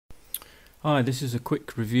Hi, this is a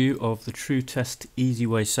quick review of the Tru-Test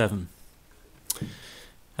EziWeigh 7.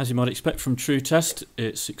 As you might expect from Tru-Test,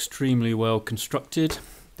 it's extremely well constructed.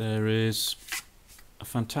 There is a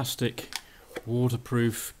fantastic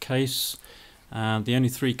waterproof case, and the only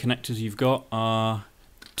three connectors you've got are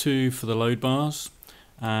two for the load bars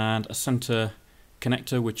and a center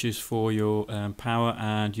connector which is for your power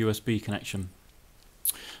and USB connection.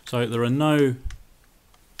 So there are no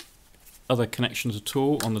other connections at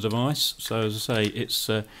all on the device, so as I say,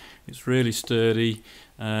 it's really sturdy,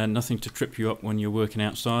 nothing to trip you up when you're working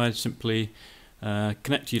outside. Simply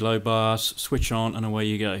connect to your load bars, switch on, and away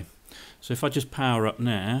you go. So if I just power up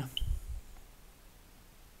now,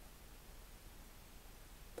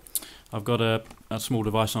 I've got a small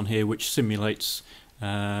device on here which simulates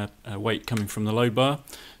a weight coming from the load bar.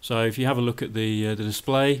 So if you have a look at the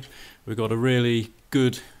display, we've got a really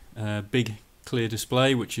good big clear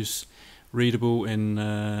display which is readable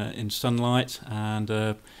in sunlight,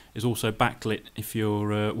 and is also backlit if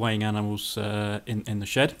you're weighing animals in the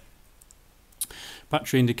shed.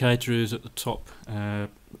 Battery indicator is at the top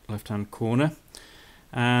left hand corner,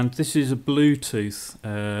 and this is a Bluetooth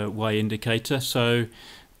weigh indicator, so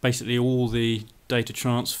basically all the data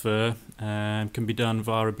transfer can be done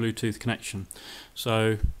via a Bluetooth connection.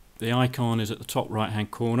 So the icon is at the top right hand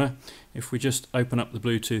corner. If we just open up the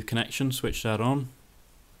Bluetooth connection, switch that on,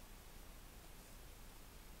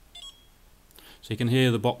 so you can hear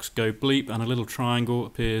the box go bleep and a little triangle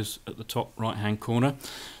appears at the top right hand corner.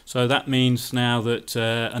 So that means now that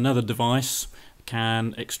another device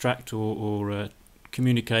can extract or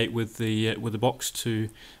communicate with the box to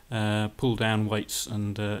pull down weights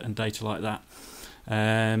and data like that.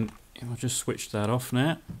 I'll just switch that off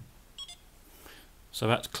now. So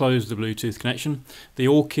that's closed the Bluetooth connection. The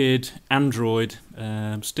Orchid Android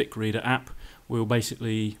stick reader app will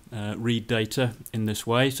basically read data in this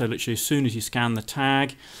way. So literally as soon as you scan the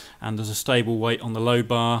tag and there's a stable weight on the load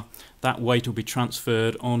bar, that weight will be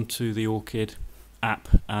transferred onto the Orchid app,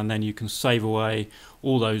 and then you can save away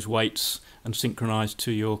all those weights and synchronize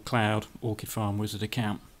to your cloud Orchid Farm Wizard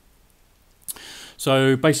account.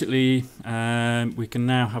 So basically we can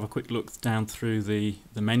now have a quick look down through the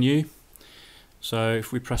menu. So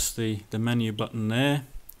if we press the menu button there,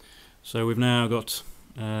 so we've now got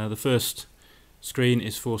the first screen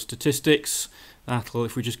is for statistics. That'll,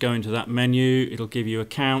 if we just go into that menu, it'll give you a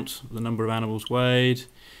count, the number of animals weighed,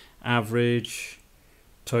 average,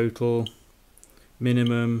 total,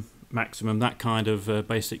 minimum, maximum, that kind of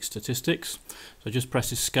basic statistics. So just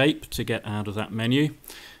press escape to get out of that menu,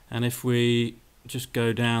 and if we just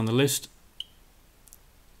go down the list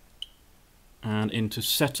and into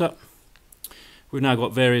setup, we've now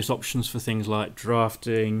got various options for things like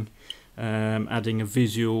drafting, adding a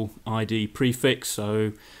visual ID prefix,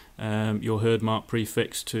 so your herd mark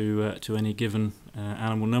prefix to any given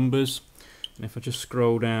animal numbers. And if I just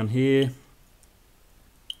scroll down here,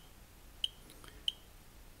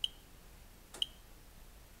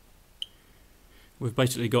 we've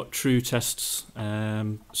basically got Tru-Test's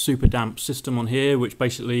super damp system on here, which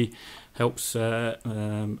basically helps a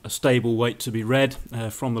stable weight to be read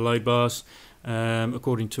from the load bars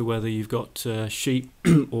according to whether you've got sheep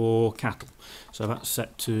or cattle. So that's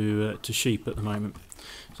set to sheep at the moment.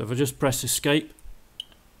 So if I just press escape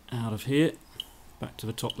out of here, back to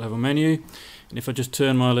the top level menu, and if I just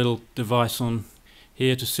turn my little device on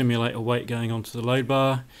here to simulate a weight going onto the load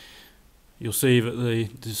bar, you'll see that the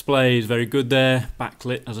display is very good there,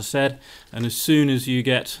 backlit as I said, and as soon as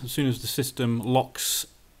the system locks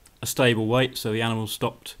a stable weight, so the animal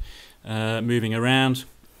stopped moving around,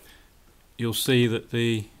 you'll see that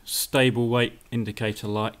the stable weight indicator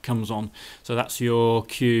light comes on. So that's your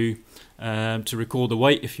cue to record the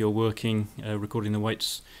weight if you're working recording the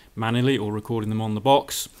weights manually or recording them on the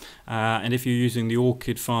box. And if you're using the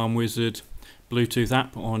Orchid Farm Wizard Bluetooth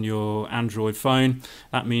app on your Android phone,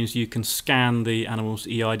 that means you can scan the animal's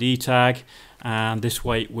EID tag and this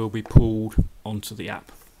weight will be pulled onto the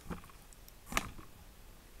app.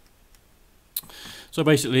 So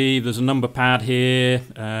basically there's a number pad here,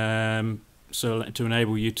 so to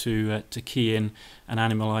enable you to key in an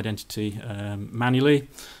animal identity manually,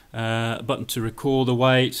 a button to record the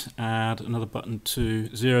weight, and another button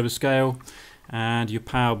to zero the scale, and your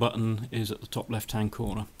power button is at the top left hand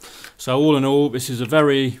corner. So all in all, this is a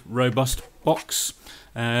very robust box.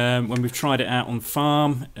 When we've tried it out on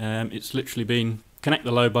farm, it's literally been connect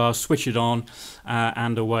the load bars, switch it on,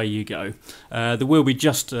 and away you go. There will be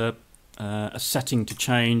just a setting to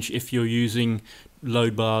change if you're using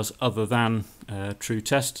load bars other than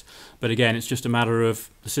Tru-Test, but again it's just a matter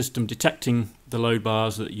of the system detecting the load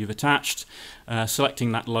bars that you've attached,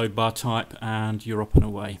 selecting that load bar type, and you're up and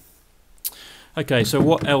away. Okay, so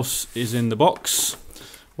what else is in the box?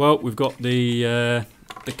 Well, we've got the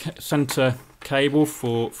centre cable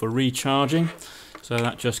for recharging. So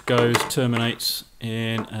that just terminates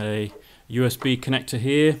in a USB connector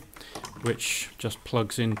here, which just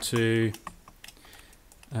plugs into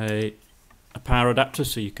a power adapter,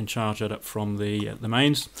 so you can charge it up from the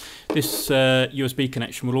mains. This USB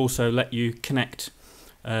connection will also let you connect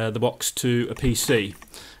the box to a PC.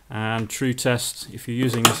 And Tru-Test, if you're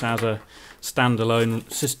using this as a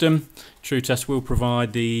standalone system, Tru-Test will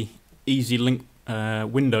provide the EziLink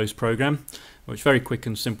Windows program, which is very quick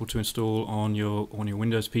and simple to install on your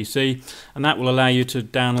Windows PC, and that will allow you to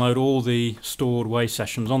download all the stored weigh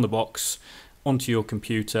sessions on the box onto your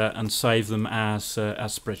computer and save them as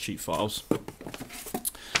spreadsheet files.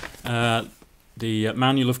 The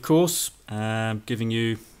manual, of course, giving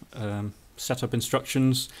you setup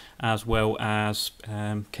instructions as well as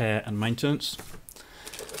care and maintenance.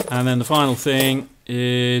 And then the final thing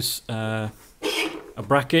is a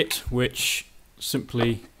bracket, which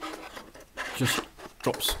simply just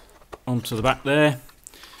drops onto the back there,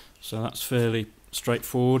 so that's fairly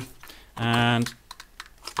straightforward. And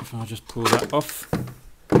if I just pull that off,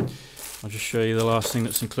 I'll just show you the last thing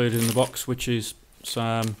that's included in the box, which is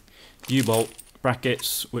some U-bolt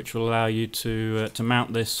brackets, which will allow you to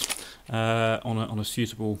mount this on a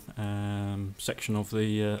suitable section of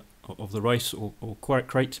the race or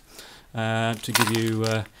crate to give you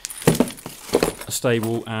a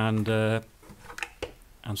stable and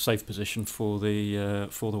safe position for the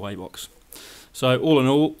weigh box. So all in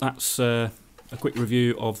all, that's a quick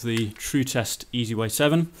review of the Tru-Test EziWeigh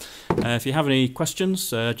 7. If you have any questions,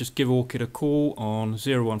 just give Orchid a call on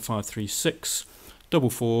 01536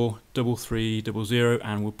 44 3300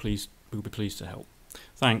 and we'll be pleased to help.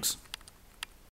 Thanks.